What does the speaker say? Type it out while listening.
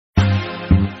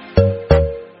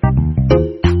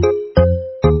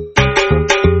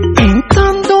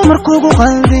dumarkugu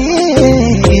qalbi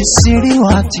sidii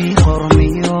waati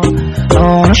qormiyo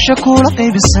nolosha kula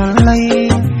qaybsanay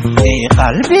ee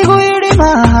qalbigu yidhi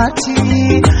mahati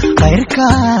khayrka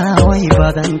way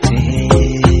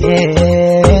badantee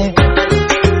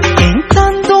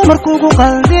intan dumarkugu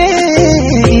qalbi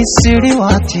sidii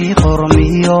waati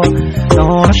qormiyo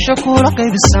nolosha kula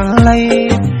qaybsanay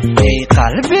ee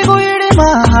qalbigu yidhi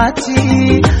mahati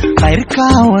khayrka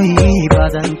way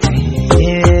badantee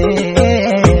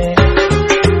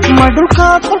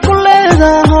madulkaad qolku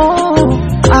leedaho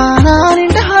aanaan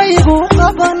indhahaygu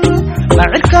qaban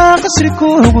macirka qasri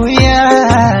kuugu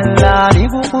yaal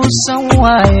anigu quusan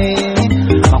waaye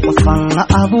ma qofan la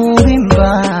abuurin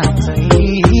baatay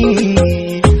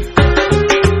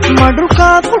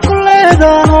madulkaad qolku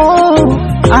leedaho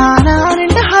aanaan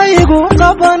indhahaygu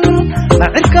qaban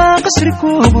macirka qasri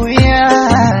kuugu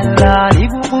yaal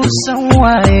anigu quusan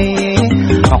waaye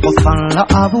ma qofan la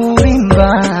abuurin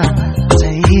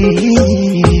baatay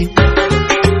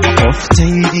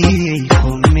qoftaydi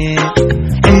kume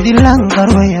cidilan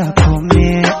qarwaya kume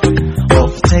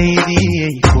qoftaydi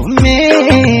kume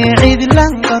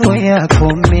cidilan qarwaya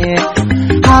kume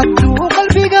hadduu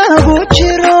qalbigaagu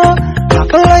jiro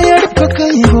aqlaya dhibka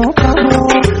kaygu qabo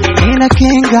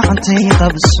inakeen gacantay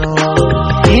qabso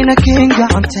inakeen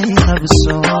gacantay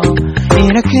qabso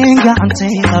inakeen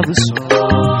gacantay qabso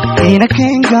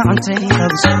inakeen gacantay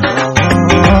qabso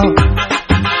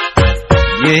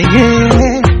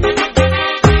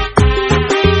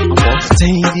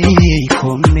qoftaydi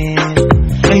kume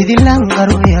cidilan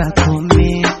qarwaya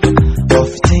kume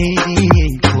qoftaydi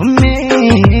kume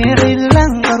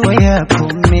cidilan qarwaya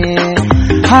kume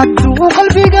hadduu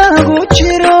qalbigaagu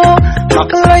jiro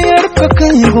aqlaya dhibka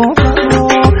kaygu qabo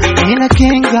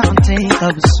inakeen gacantay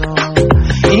qabso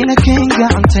inakeen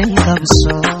gacantay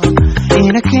qabso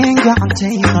inakeen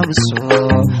gacantay qabso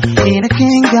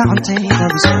inakeen gacantay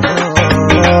qabso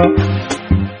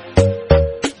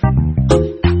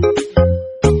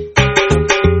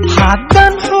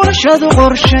haddaan xulashadu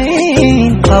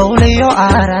qorshayn qawliyo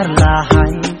arar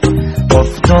lahayn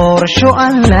qof doorasho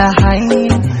aan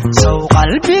lahayn sow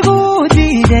qalbigu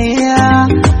diidaya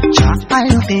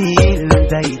jacayl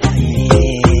qiildaydaye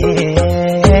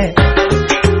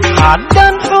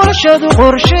haddaan xulashadu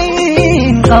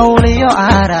qorshayn qawliyo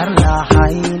arar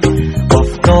lahayn qof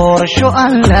doorasho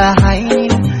aan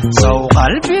lahayn sow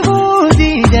qalbigu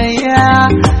diidaya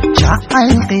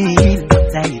jacayl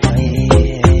qiildaydaye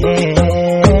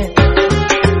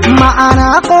ma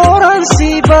anaa qoran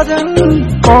sii badan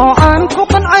oo aan ku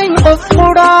qancayn qof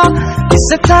qudha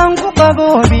isataan ku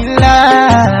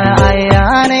qaboobilaa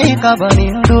ayaanay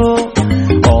qabanindho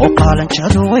oo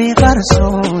qalanjadu way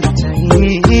qarsoontay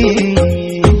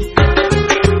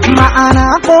ma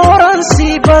anaa qoran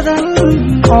sii badan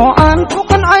oo aan ku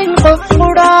qancayn qof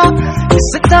qudha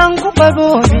isataan ku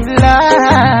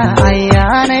qaboobilaa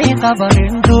ayaanay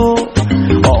qabanindho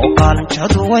oo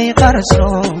qalanjadu way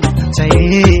qarsoontay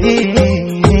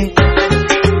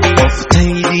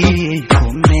qoftaydi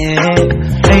kume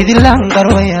cidilan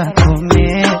qarwaya kume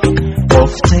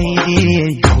qoftaydi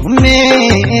kume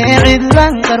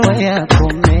cidilan qarwaya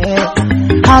kume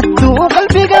hadduu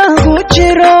qalbigaagu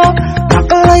jiro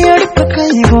aqlaya dhibka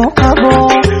kaygu qabo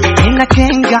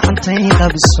inakeen gacantay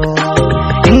qabso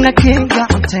inakeen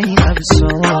gacantay qabso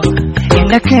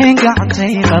inakeen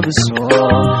gacantay qabso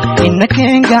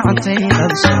inakeen gacantay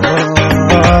qabso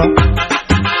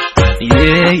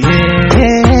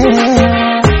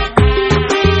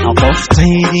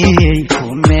qoftaydi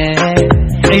kume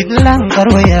cidilan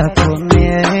qarwaya kume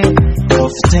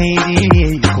qoftaydi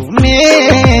kume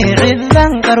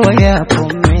cidilan qarwaya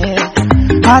kume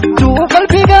hadduu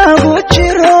qalbigaagu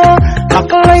jiro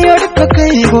aqlaya dhibka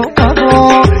kaygu qabo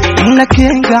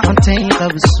inakeen gacantay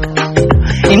qabso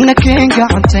inakeen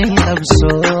gacantay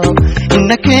qabso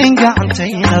inakeen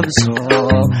gacantay qabso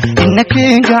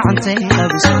inakeen gacantay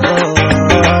qabso